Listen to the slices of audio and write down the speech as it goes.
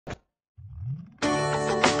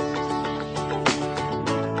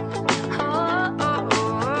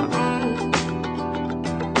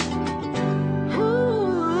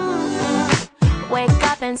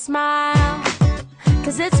laugh and smile,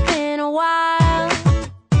 'cause it's been a while.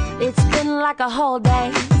 It's been like a whole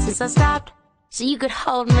day since I stopped so you could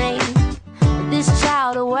hold me. But this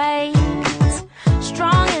child awaits,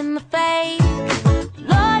 strong in the faith.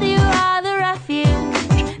 Lord, you are the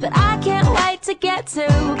refuge that I can't wait to get to,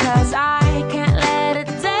 'cause I can't let a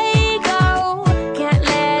day go, can't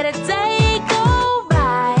let a day go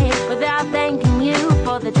by without thanking you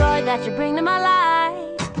for the joy that you bring to my life.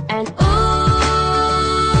 And ooh,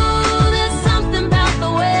 there's something about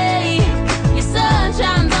the way your sun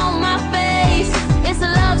shines on my face. It's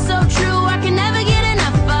a love so true, I can never get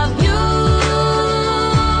enough of you.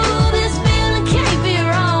 This feeling can't be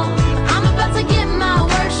wrong. I'm about to get my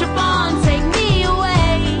worship on. Take me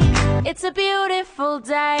away. It's a beautiful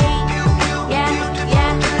day. Yeah,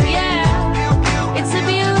 yeah, yeah. It's a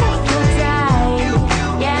beautiful day.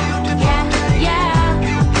 Yeah, yeah, yeah.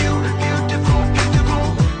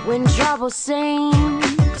 When trouble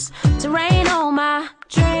seems to rain on my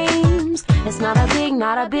dreams, it's not a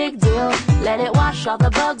big deal. Let it wash all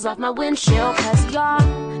the bugs off my windshield, 'cause you're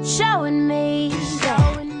showing me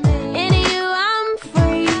that in you I'm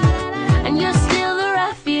free, and you're still the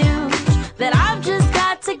refuge that I've just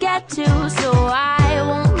got to get to. So I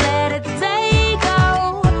won't let a day go,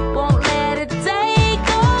 won't let a day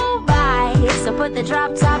go by. So put the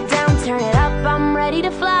drop top down, turn it up, I'm ready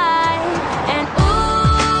to fly. And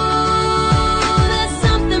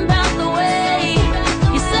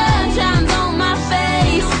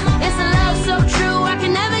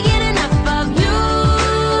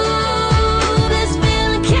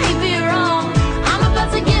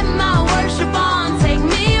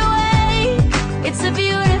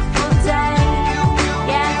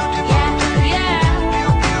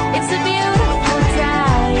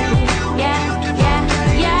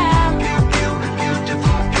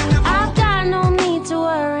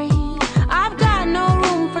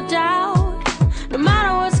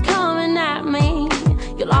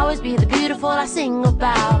I sing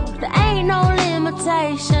about, there ain't no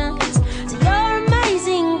limitations to your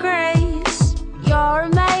amazing grace, your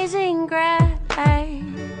amazing grace.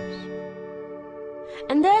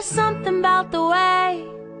 And there's something about the way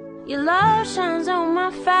your love shines on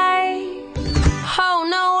my face. Oh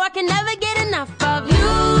no,